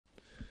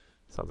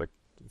Sounds like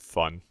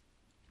fun.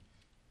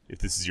 If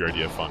this is your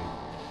idea of fun.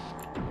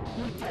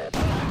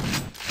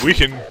 We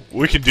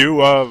can do,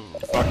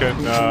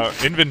 fucking,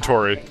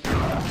 inventory.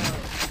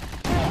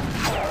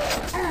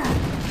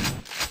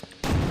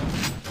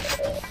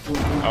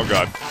 Oh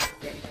god.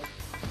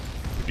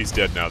 He's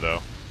dead now,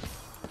 though.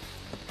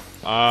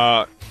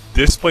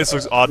 This place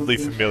looks oddly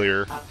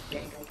familiar.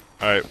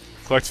 Alright,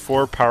 collect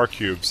 4 power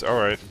cubes.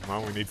 Alright,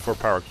 well, we need 4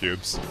 power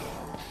cubes.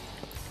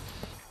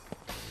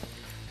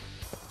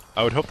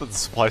 I would hope that the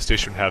supply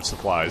station would have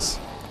supplies.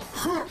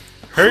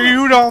 Hey,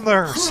 you down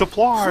there!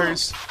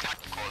 Supplies!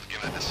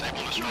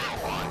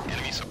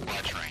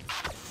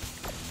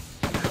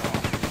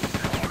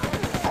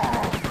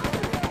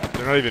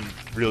 They're not even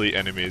really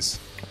enemies.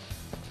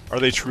 Are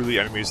they truly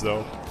enemies,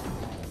 though?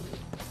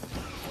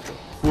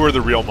 Who are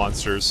the real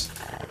monsters?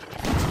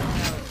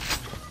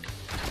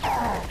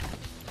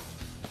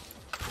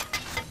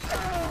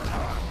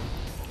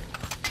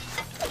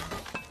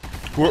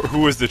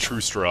 Who is the true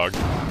Strog?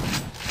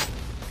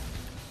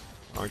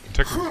 I can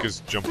technically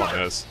just jump on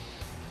this.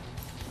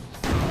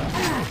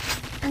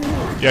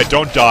 Yeah,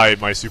 don't die,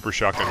 my super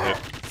shotgun hit.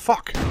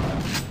 Fuck!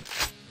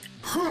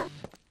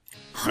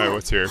 Alright,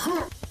 what's here?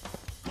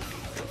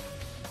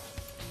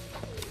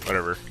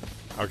 Whatever.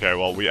 Okay,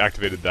 well, we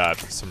activated that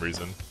for some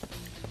reason.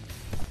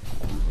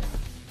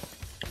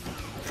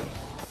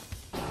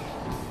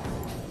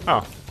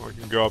 Oh, well, we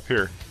can go up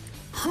here.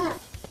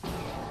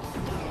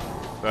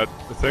 That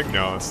the thing?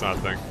 No, it's not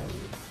a thing.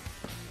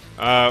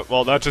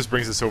 Well, that just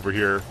brings us over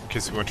here, in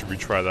case we want to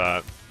retry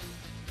that.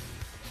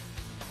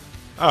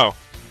 Oh,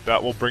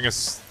 that will bring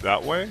us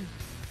that way?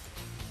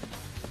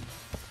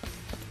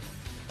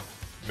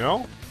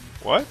 No?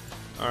 What?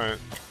 Alright.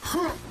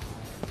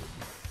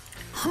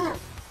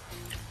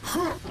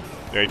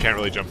 Yeah, you can't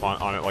really jump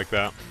on it like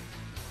that.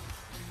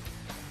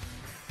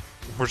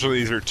 Unfortunately,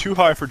 these are too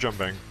high for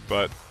jumping,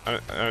 but I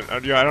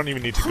don't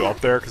even need to go up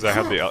there, because I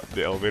have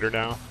the elevator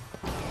now.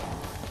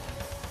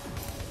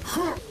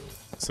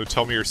 So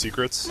tell me your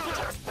secrets.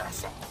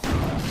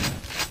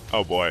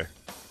 Oh boy.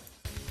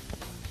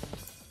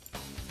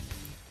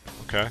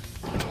 Okay.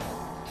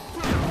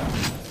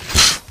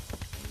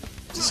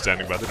 Just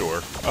standing by the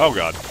door. Oh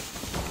god.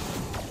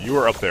 You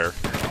are up there.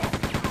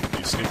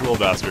 You sneaky little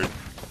bastard.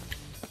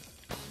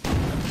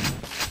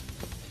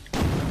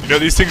 You know,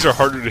 these things are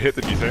harder to hit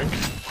than you think.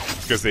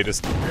 Because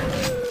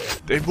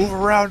they move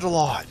around a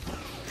lot.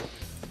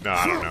 No,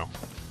 I don't know.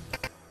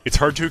 It's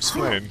hard to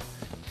explain.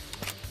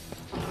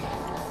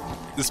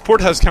 This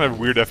port has kind of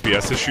weird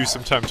FPS issues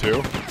sometimes too.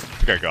 I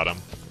think I got him.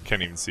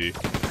 Can't even see.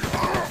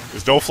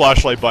 There's no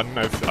flashlight button.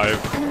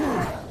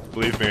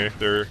 Believe me,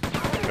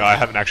 no, I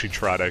haven't actually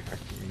tried. I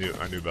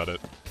knew about it.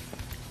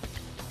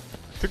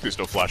 I think there's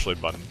no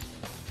flashlight button.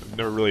 I've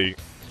never really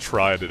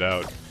tried it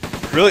out.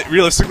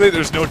 Realistically,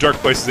 there's no dark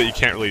places that you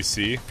can't really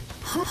see.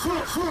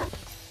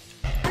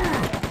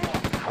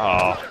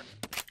 Aw,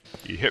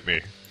 you hit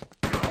me.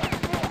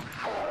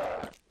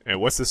 Hey,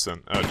 what's this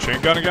one?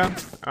 Chain gun again?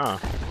 Ah,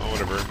 well,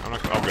 whatever. I'm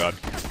not. Oh god.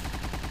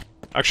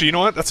 Actually, you know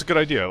what? That's a good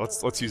idea.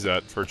 Let's use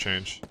that for a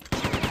change.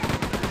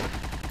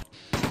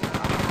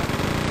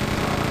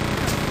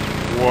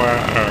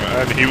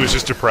 Wow. And he was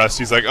just depressed.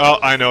 He's like, oh,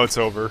 I know it's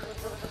over.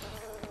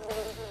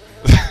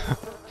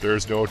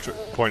 There's no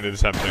point in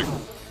attempting.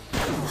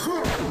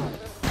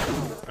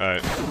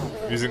 Alright.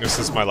 I'm using this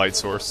as my light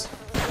source.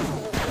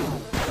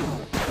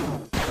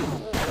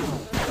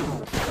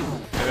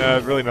 Yeah,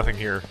 really nothing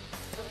here.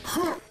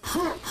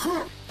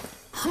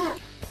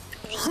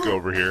 Just go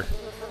over here.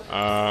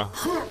 Are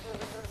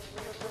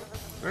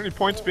there any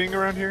points being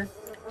around here?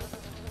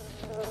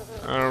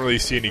 I don't really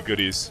see any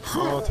goodies.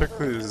 Well,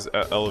 technically there's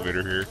an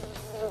elevator here.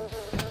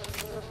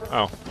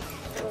 Oh.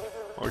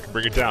 Well, we can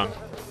bring it down.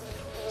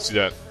 See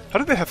that? How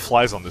do they have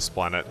flies on this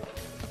planet?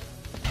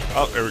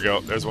 Oh, there we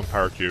go. There's one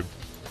power cube.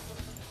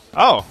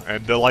 Oh,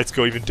 and the lights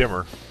go even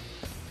dimmer.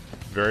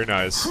 Very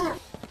nice.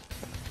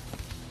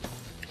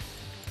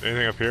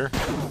 Anything up here?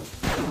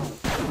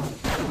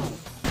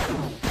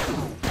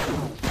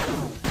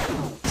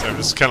 So I'm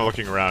just kind of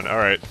looking around.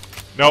 Alright.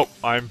 Nope,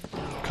 I'm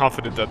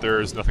confident that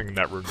there is nothing in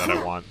that room that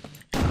I want.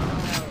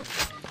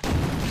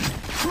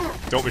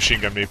 Don't machine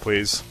gun me,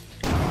 please.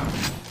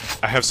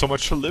 I have so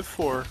much to live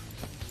for.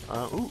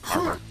 Ooh,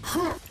 armor.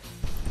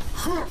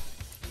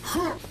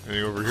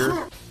 Anything over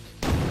here?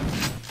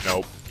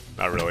 Nope,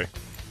 not really.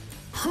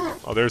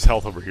 Oh, there's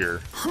health over here.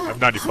 I'm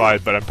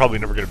 95, but I'm probably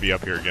never going to be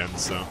up here again,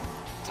 so...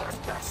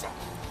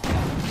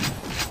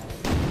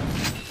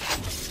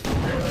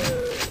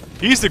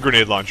 He's the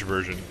grenade launcher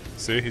version.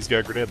 See, he's got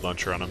a grenade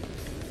launcher on him.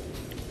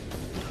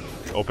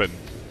 Open.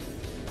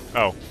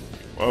 Oh.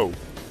 Whoa.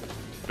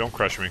 Don't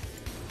crush me.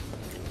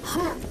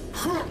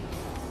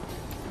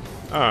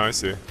 Oh, I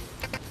see.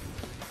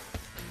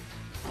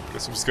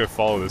 Guess I'm just gonna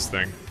follow this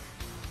thing.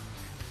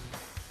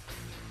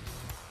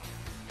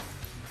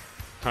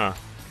 Huh.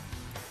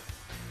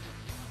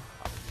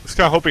 I was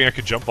kinda hoping I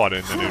could jump on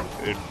it and then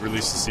it'd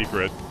release the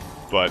secret,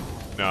 but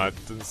no, it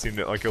doesn't seem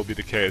like it'll be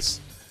the case.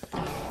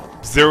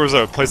 There was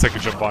a place I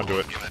could jump onto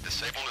it.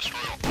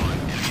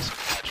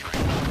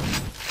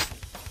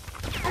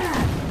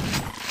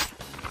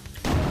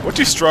 What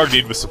do Strog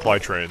need with supply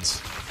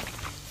trains?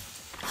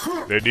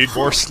 They need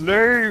more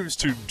slaves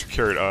to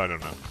carry it. Oh, I don't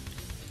know.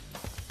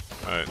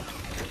 Alright.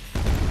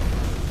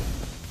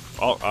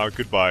 Oh,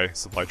 goodbye,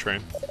 supply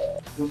train.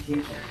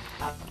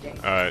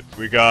 Alright,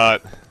 we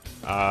got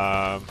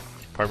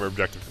primary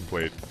objective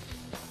complete.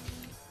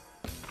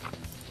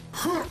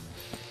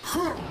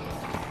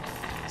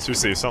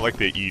 Seriously, it's not like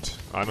they eat.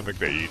 I don't think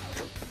they eat.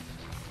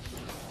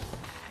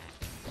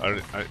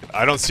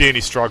 I don't see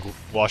any Strog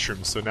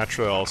washrooms, so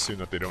naturally I'll assume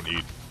that they don't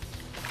eat.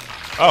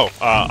 Oh,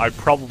 I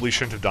probably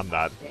shouldn't have done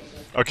that.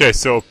 Okay,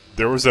 so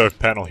there was a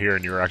panel here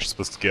and you were actually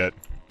supposed to get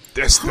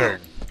this thing.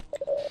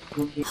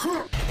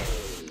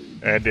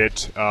 And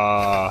it,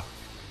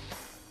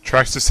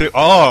 tracks to say,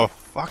 oh,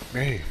 fuck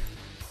me.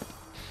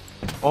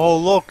 Oh,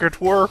 look, it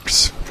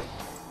works.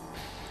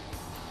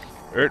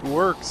 It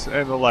works,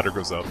 and the ladder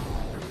goes up.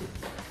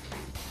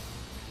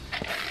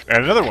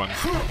 And another one.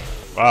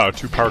 Wow,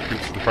 2 power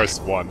cubes for the price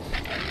of 1.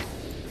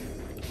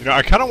 You know,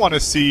 I kind of want to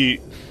see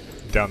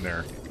down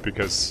there,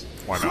 because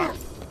why not?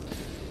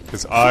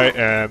 Because I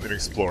am an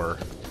explorer.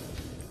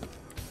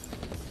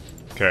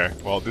 Okay,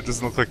 well, it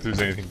doesn't look like there's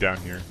anything down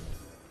here.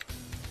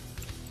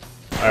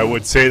 I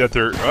would say that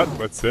there... Oh,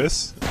 what's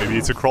this? Maybe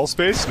it's a crawl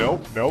space?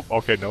 Nope, nope.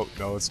 Okay, nope,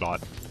 no, it's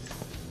not.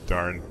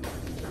 Darn.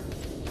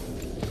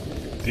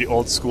 The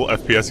old school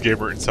FPS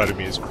gamer inside of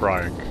me is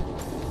crying.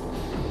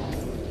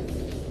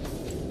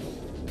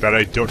 That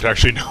I don't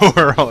actually know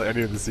where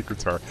any of the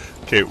secrets are.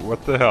 Okay,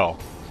 what the hell?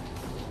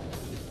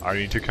 I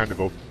need to kind of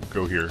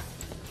go here.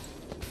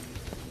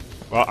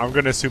 Well, I'm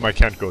gonna assume I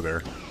can't go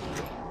there.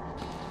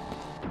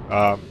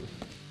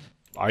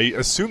 I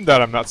assume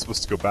that I'm not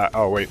supposed to go back.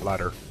 Oh, wait,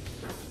 ladder.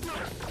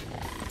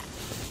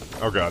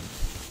 Oh, God.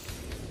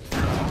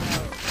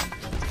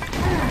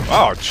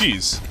 Oh,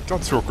 jeez.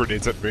 Don't throw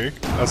grenades at me.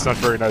 That's not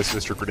very nice,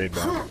 Mr. Grenade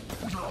Man.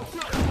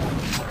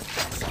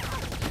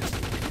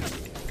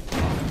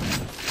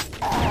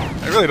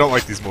 I really don't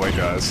like these melee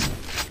guys.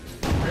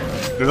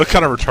 They look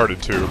kind of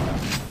retarded, too.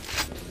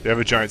 They have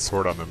a giant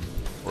sword on them,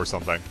 or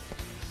something.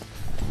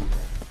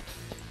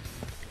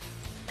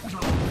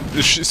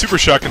 The Super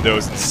Shotgun, though,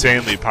 is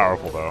insanely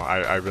powerful, though.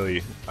 I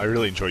really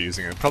enjoy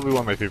using it. Probably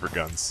one of my favorite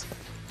guns.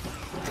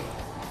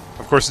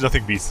 Of course,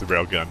 nothing beats the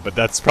railgun, but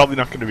that's probably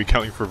not going to be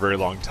coming for a very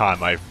long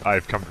time,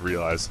 I've come to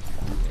realize.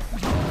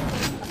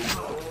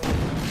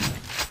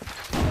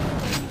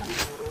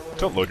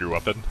 Don't load your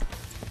weapon.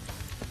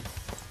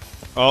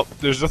 Oh,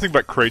 there's nothing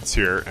but crates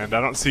here, and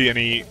I don't see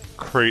any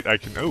crate I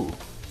can... Oh!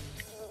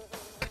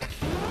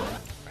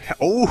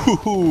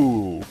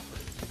 Oh!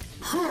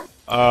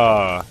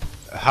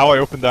 How I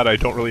opened that, I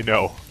don't really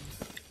know.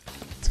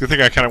 It's a good thing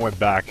I kind of went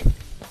back.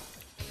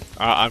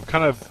 I'm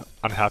kind of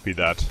unhappy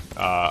that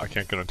I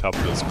can't get on top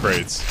of those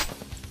crates,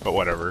 but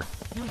whatever.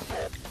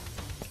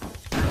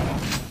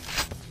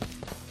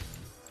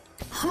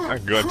 I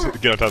can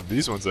get on top of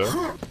these ones,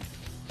 though.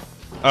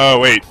 Oh,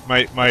 wait,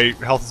 my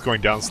health is going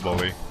down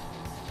slowly.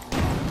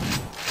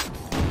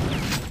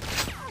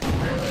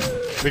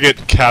 I think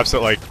it caps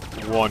at like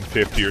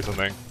 150 or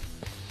something.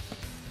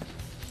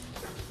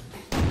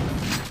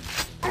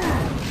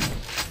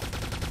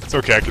 It's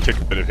okay, I can take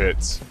a bit of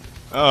hits.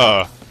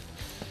 That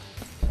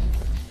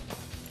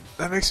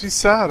makes me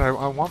sad. I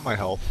want my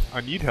health.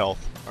 I need health.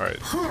 Alright,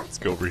 let's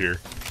go over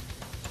here.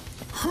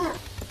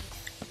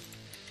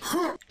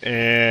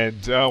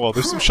 And, well,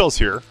 there's some shells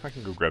here. I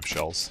can go grab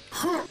shells.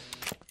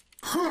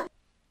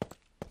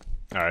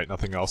 Alright,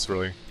 nothing else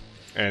really.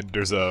 And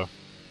there's a...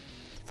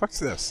 The fuck's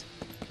this?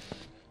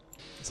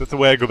 Is that the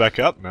way I go back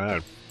up? Nah,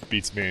 it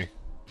beats me. I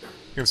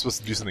think I'm supposed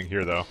to do something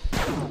here, though.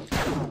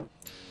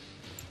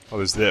 Oh,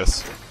 there's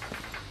this.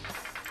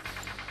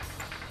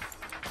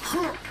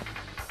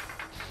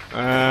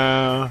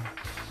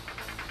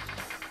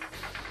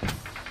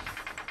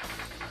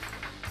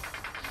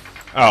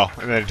 Oh,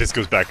 and then it just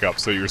goes back up,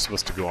 so you're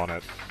supposed to go on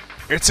it.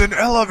 It's an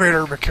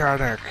elevator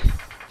mechanic!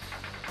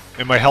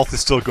 And my health is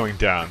still going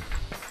down.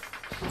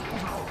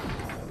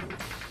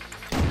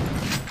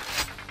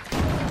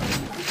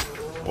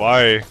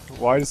 Why?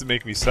 Why does it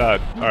make me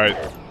sad? Alright,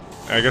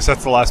 I guess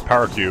that's the last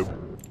power cube.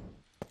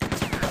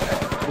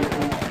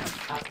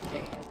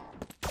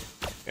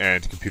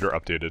 And computer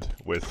updated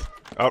with...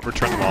 Oh,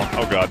 return them all.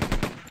 Oh, God.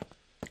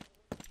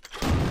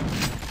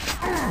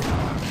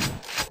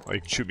 Well,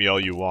 you can shoot me all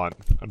you want.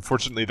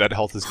 Unfortunately, that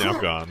health is now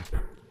gone.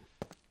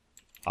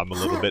 I'm a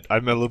little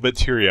bit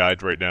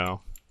teary-eyed right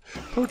now.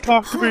 Don't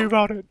talk to me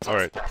about it!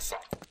 Alright.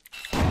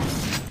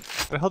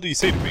 What the hell do you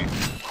say to me?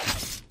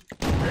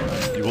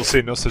 You will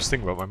say no such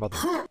thing about my mother.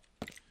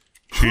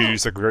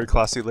 She's a very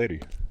classy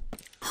lady.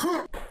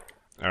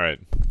 Alright.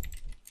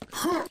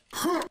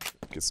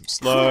 Get some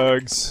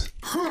slugs.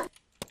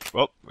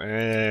 Well,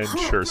 and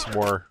sure, some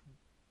more.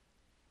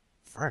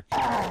 Frick.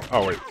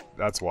 Oh, wait,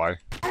 that's why.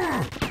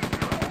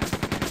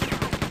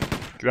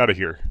 Get out of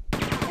here.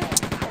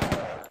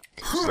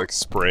 Just like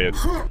spray it.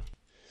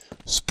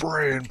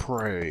 Spray and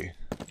pray.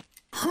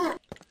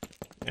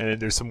 And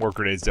there's some more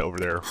grenades over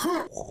there.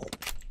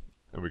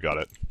 And we got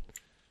it.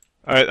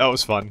 Alright, that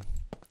was fun.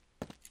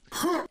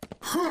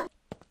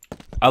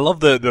 I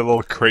love the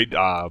little crate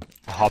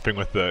hopping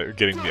with the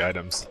getting the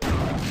items.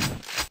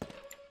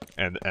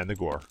 And the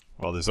gore.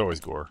 Well, there's always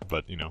gore,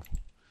 but you know.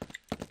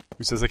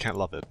 Who says I can't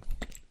love it?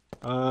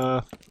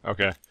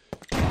 Okay.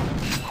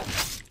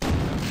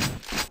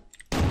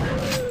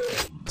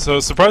 So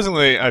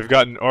surprisingly, I've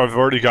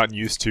already gotten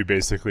used to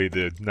basically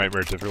the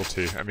nightmare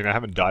difficulty. I mean, I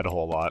haven't died a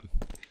whole lot,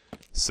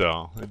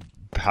 so it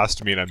has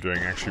to mean I'm doing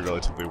actually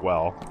relatively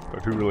well.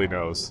 But who really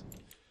knows?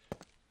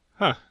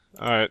 Huh.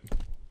 All right.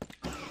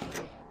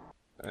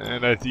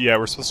 And yeah,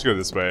 we're supposed to go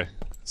this way,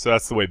 so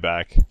that's the way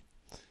back.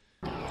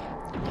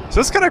 So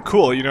that's kind of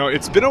cool, you know.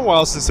 It's been a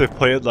while since I've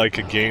played like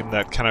a game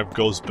that kind of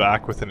goes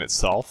back within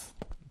itself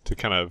to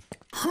kind of,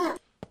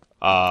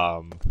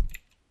 I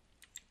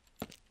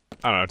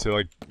don't know, to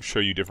like show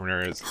you different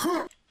areas.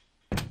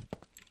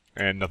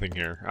 And nothing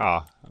here.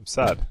 Ah, I'm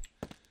sad.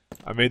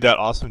 I made that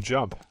awesome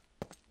jump,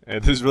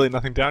 and there's really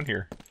nothing down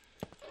here.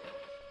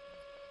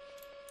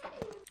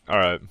 All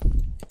right.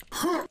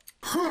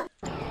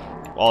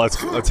 Well,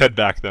 let's head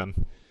back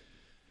then.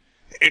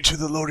 Into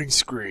the loading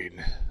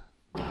screen.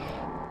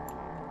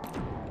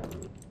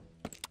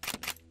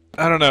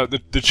 I don't know,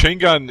 the chain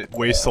gun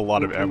wastes a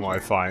lot of ammo, I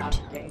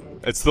find.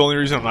 It's the only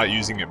reason I'm not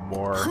using it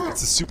more.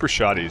 It's a super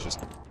shoddy, it's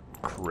just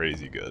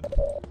crazy good.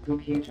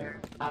 Computer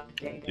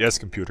update. Yes,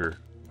 computer.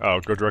 Oh,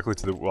 go directly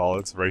to the, well,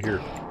 it's right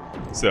here.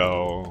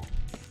 So...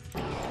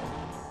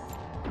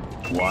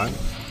 1.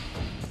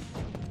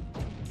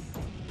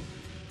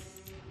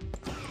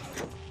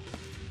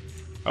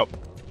 Oh.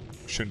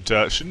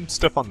 Shouldn't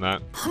step on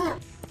that.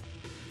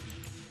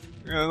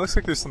 Yeah, it looks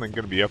like there's something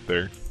gonna be up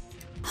there.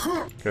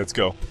 Okay, let's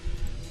go.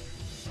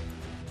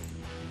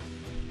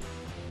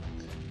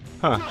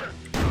 Huh.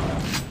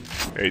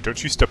 Hey,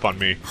 don't you step on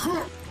me.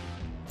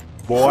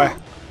 Boy.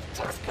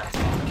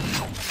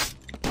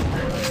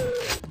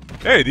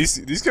 Hey, these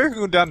guys can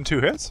go down in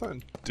 2 hits? I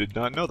did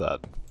not know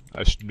that.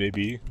 I should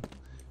maybe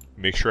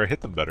make sure I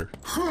hit them better.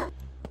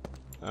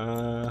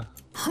 No,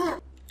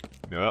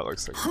 that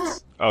looks like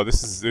this. Oh,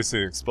 this is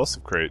an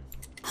explosive crate.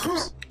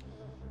 Oops.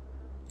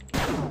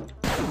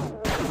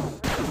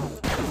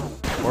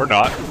 Or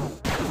not.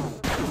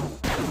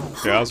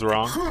 Yeah, I was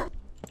wrong.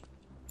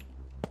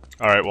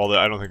 Alright, well,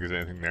 I don't think there's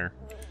anything there.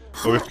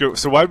 But we have to go,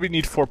 so why do we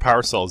need 4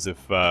 power cells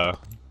if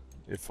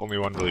only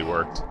one really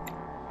worked?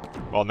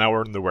 Well, now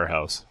we're in the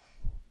warehouse.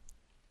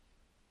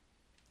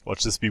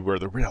 Let's just be where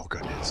the rail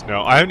gun is.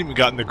 No, I haven't even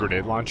gotten the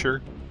grenade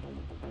launcher.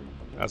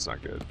 That's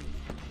not good.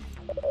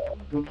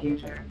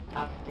 Computer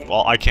update.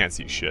 Well, I can't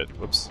see shit.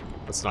 Whoops.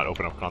 Let's not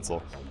open up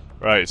console.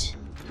 Right.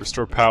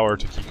 Restore power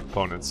to key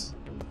components.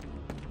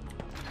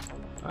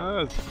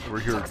 We're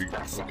here to be...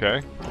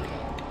 Okay.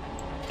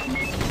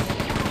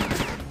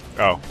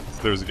 Oh,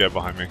 there's a guy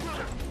behind me.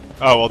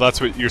 Oh, well, that's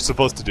what you're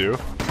supposed to do.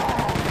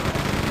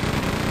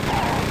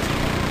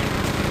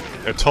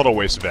 A total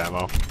waste of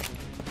ammo.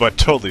 But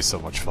totally so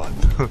much fun.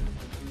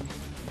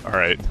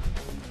 Alright.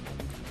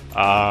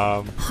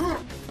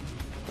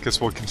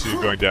 Guess we'll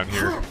continue going down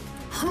here.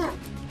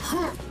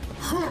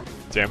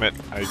 Damn it,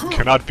 I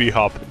cannot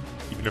b-hop,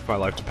 even if my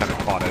life depended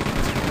upon it.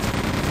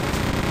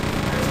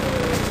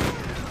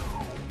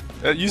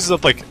 It uses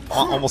up, like,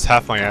 almost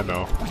half my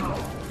ammo.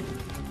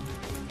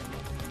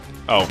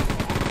 Oh.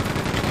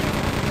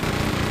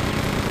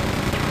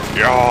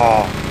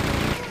 Yeah!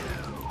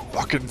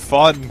 Fucking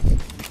fun!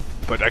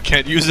 But I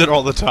can't use it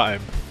all the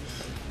time.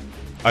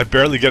 I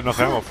barely get enough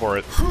ammo for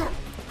it.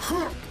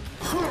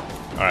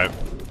 Alright.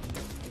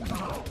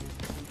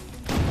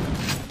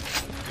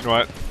 You know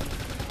what?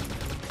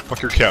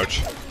 Fuck your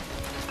couch.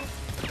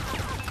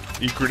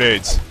 Eat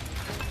grenades.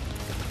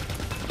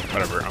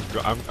 Whatever,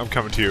 I'm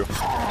coming to you.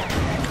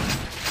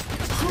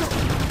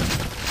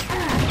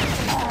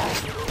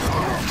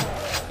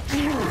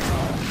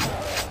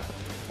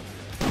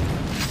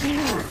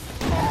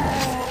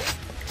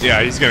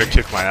 Yeah, he's gonna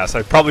kick my ass.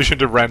 I probably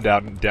shouldn't have ran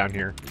down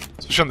here.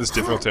 Especially on this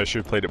difficulty, I should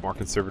have played it more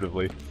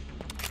conservatively.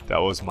 That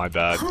was my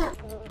bad.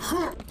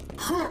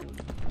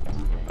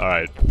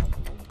 Alright.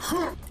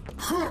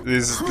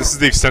 This is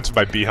the extent of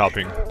my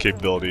b-hopping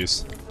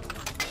capabilities.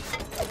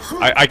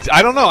 I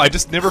don't know, I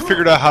just never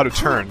figured out how to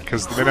turn,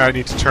 because the minute I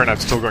need to turn, I'm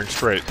still going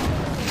straight.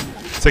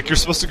 It's like you're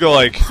supposed to go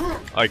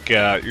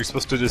you're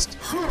supposed to just...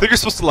 I think you're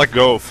supposed to let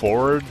go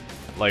forward,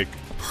 like...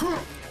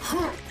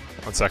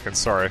 1 second,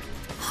 sorry.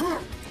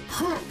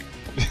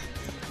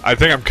 I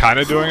think I'm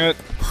kinda doing it.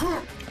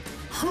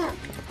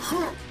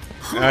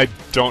 And I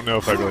don't know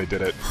if I really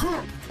did it.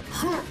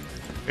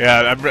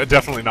 Yeah, I'm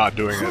definitely not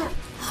doing it.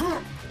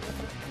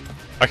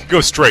 I could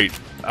go straight.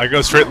 I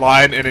go straight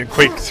line, and in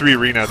Quake 3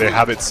 Arena they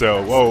have it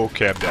so... Whoa,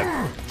 okay, I'm dead.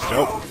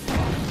 Nope.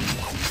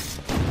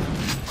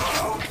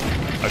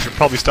 I should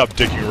probably stop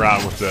digging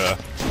around with the...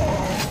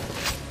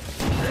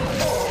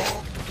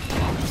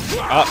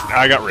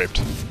 I got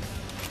raped.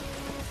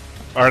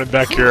 Alright, I'm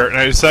back here, and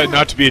I decided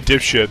not to be a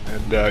dipshit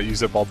and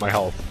use up all my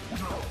health.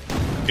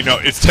 You know,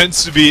 it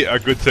tends to be a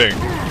good thing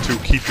to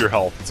keep your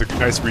health. It's a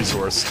nice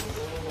resource.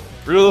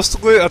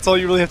 Realistically, that's all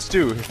you really have to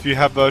do. If you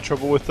have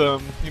trouble with,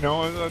 you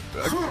know,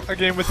 a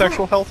game with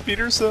actual health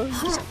beaters,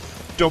 just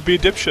don't be a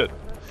dipshit.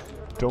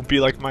 Don't be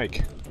like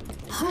Mike.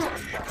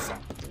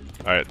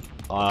 Alright,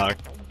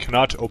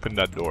 cannot open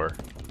that door.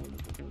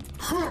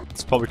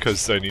 It's probably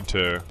because I need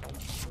to,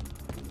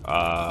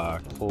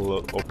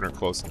 open or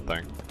close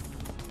something.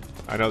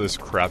 I know there's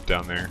crap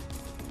down there.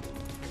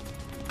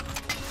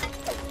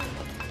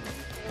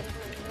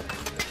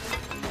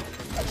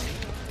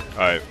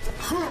 Alright.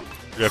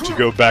 We have to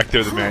go back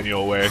there the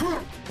manual way.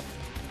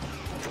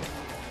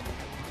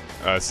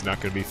 It's not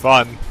gonna be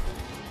fun.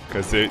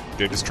 Because they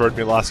destroyed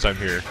me last time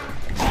here.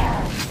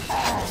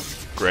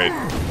 Great.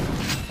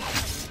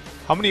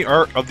 How many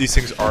of these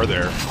things are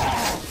there?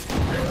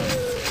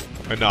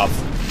 Enough.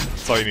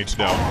 That's all you need to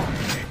know.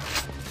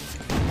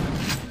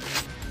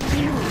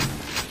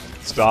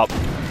 Stop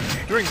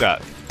doing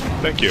that.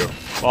 Thank you.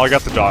 Well, I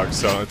got the dog,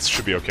 so it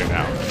should be okay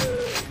now.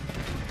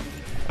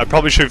 I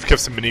probably should have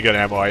kept some minigun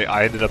ammo.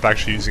 I ended up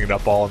actually using it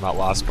up all in that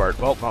last part.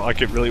 Well, not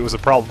like it really was a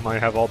problem. I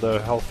have all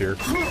the health here.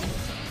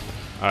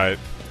 Alright.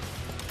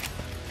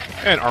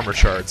 And armor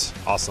shards.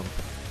 Awesome.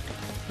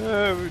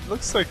 It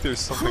looks like there's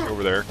something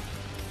over there.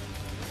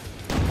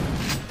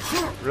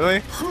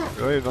 Really?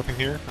 Really? Nothing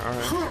here?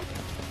 Alright.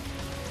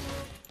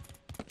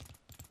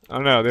 I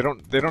don't know, they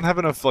don't have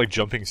enough like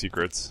jumping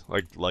secrets.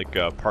 Like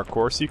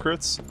parkour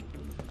secrets.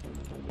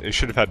 They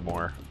should have had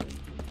more.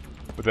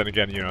 But then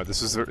again, you know,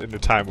 this was in a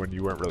time when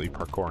you weren't really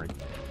parkouring.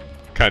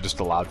 Kinda just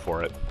allowed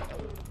for it.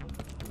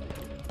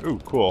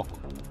 Ooh, cool.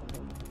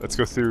 Let's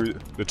go through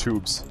the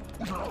tubes.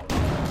 Well,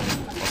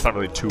 it's not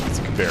really a tube, it's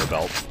a conveyor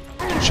belt.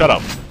 Shut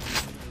up!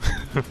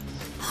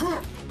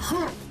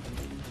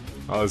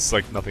 Oh, there's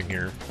like nothing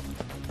here.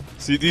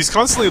 See, these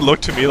constantly look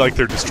to me like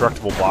they're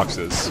destructible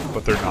boxes,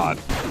 but they're not.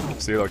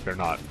 See, like they're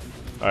not.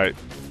 Alright.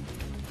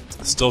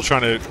 Still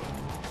trying to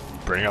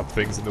bring up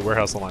things in the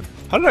warehouse line.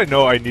 How did I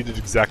know I needed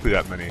exactly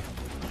that many?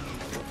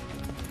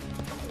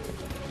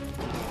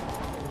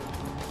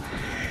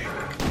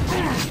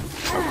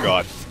 Oh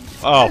god.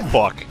 Oh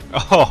fuck.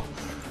 Oh!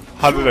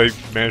 How did I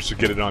manage to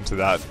get it onto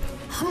that?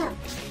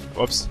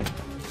 Whoops.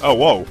 Oh,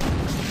 whoa.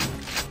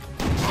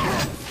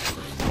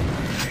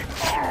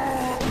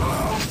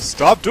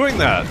 Stop doing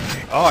that!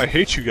 Oh, I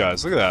hate you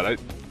guys. Look at that. I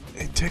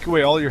take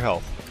away all your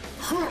health.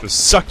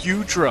 Just suck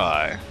you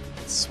dry.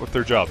 That's what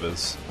their job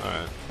is.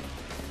 Alright.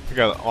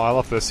 I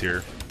left this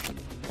here. I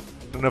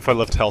don't know if I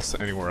left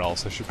health anywhere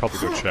else. I should probably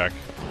go check.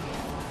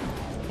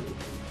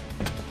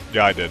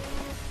 Yeah, I did.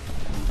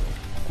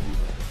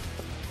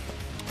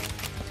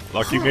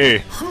 Lucky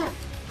me.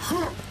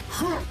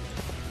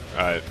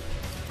 Alright.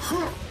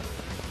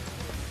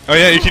 Oh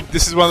yeah, you can.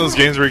 This is one of those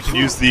games where you can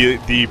use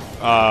the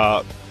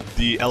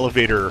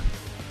elevator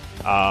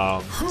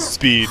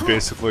speed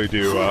basically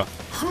to.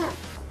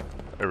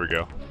 There we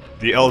go.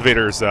 The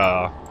elevator's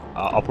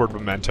upward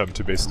momentum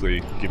to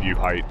basically give you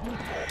height.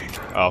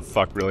 Oh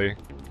fuck! Really?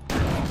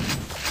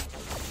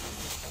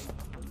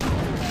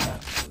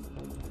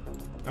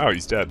 Oh,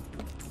 he's dead.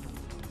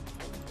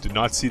 Did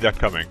not see that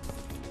coming.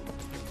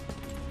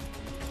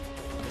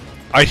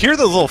 I hear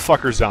the little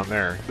fuckers down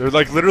there. They're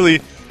like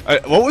literally.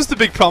 What was the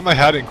big problem I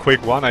had in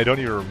Quake 1? I don't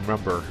even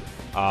remember.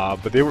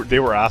 But they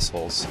were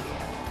assholes.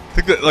 I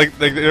think that like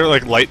they were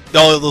like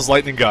oh, those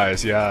lightning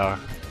guys. Yeah.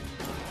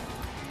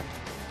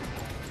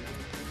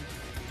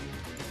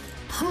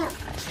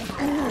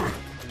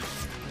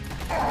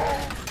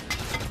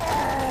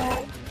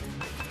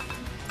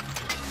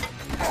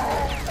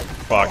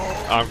 Fuck.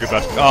 I'm good.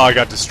 Oh, I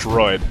got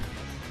destroyed.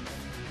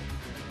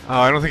 Oh,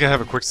 I don't think I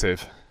have a quick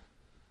save.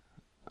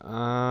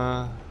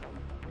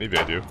 Maybe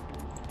I do.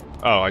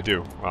 Oh, I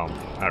do. Well,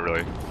 not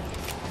really.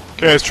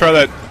 Okay, let's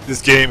try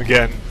this game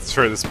again. Let's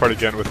try this part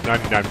again with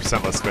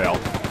 99% less fail.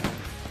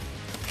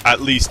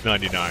 At least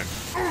 99.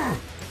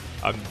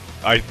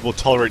 I will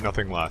tolerate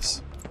nothing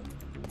less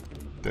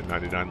than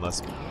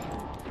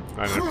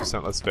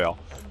 99% less fail.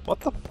 What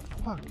the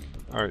fuck?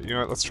 Alright, you know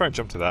what? Let's try and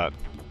jump to that.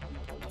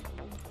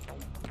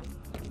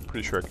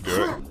 Pretty sure I can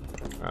do it.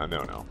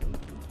 No.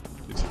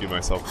 Need to give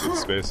myself good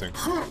spacing.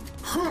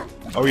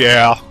 Oh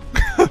yeah!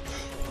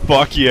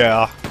 Fuck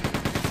yeah!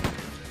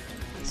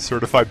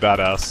 Certified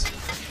badass.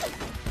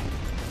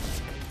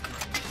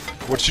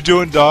 What you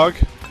doing, dog?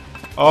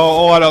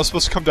 Oh, I was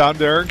supposed to come down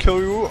there and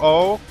kill you?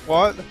 Oh,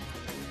 what?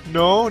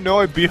 No,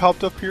 I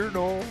bee-hopped up here?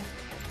 No.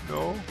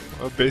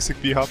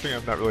 Basic bee-hopping,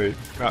 I'm not really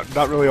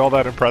all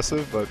that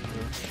impressive, but...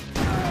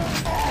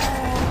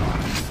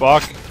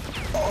 Fuck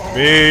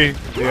me in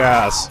the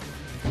ass.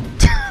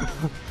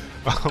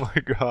 Oh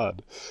my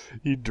god.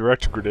 He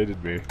direct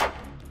grenaded me.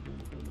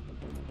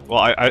 Well,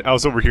 I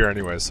was over here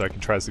anyway, so I can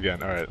try this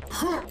again. Alright.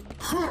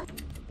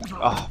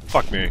 Oh,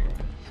 fuck me.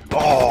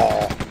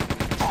 Oh!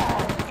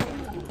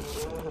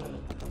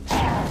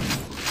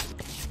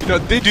 You know,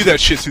 they do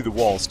that shit through the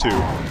walls, too.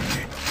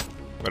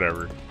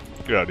 Whatever.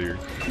 Get out of here.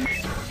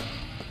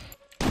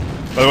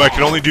 By the way, I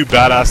can only do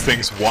badass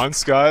things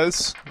once,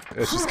 guys.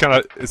 It's just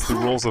kinda, it's the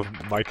rules of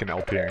Mike and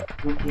LPing.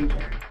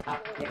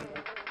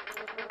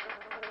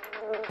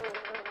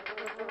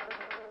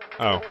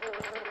 Oh.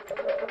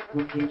 I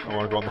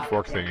wanna go on the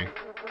fork thingy.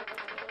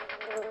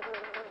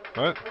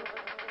 What?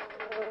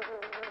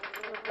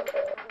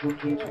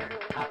 Computer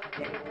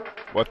update.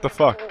 What the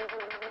fuck?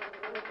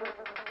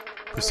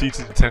 Proceed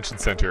to detention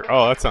center.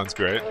 Oh, that sounds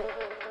great.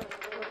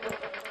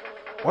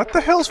 What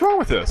the hell's wrong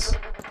with this?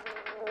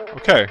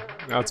 Okay,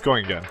 now it's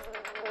going again.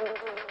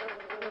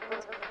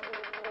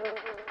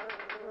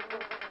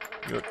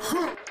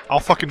 I'll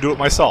fucking do it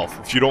myself.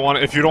 If you don't want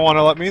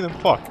to let me, then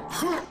fuck.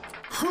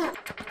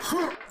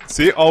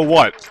 See? Oh,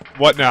 what?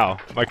 What now?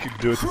 I can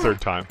do it the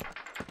third time.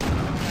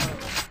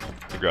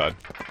 Oh god.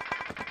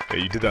 Yeah,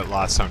 you did that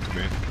last time to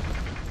me.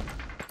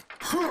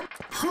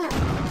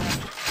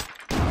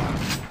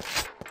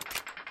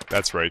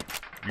 That's right.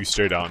 You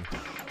stay down.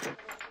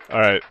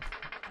 Alright.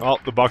 Well,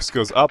 the box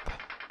goes up.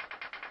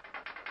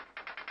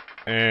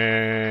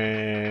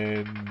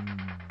 And...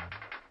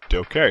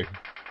 okay.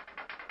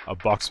 A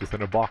box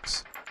within a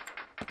box.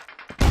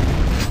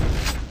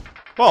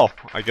 Well,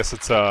 I guess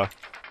it's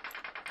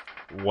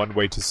one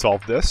way to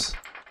solve this.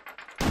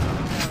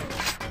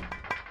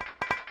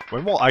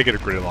 When will I get a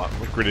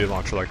grenade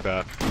launcher like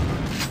that?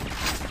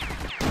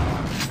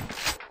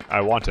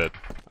 I want it.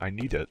 I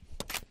need it.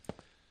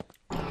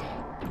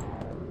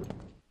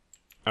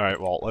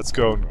 Alright, well, let's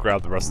go and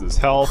grab the rest of this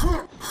health,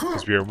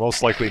 because we are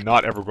most likely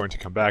not ever going to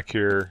come back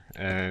here,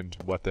 and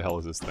what the hell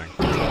is this thing?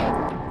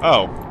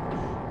 Oh.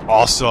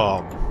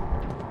 Awesome!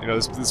 You know,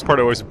 this part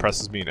always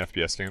impresses me in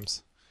FPS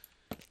games.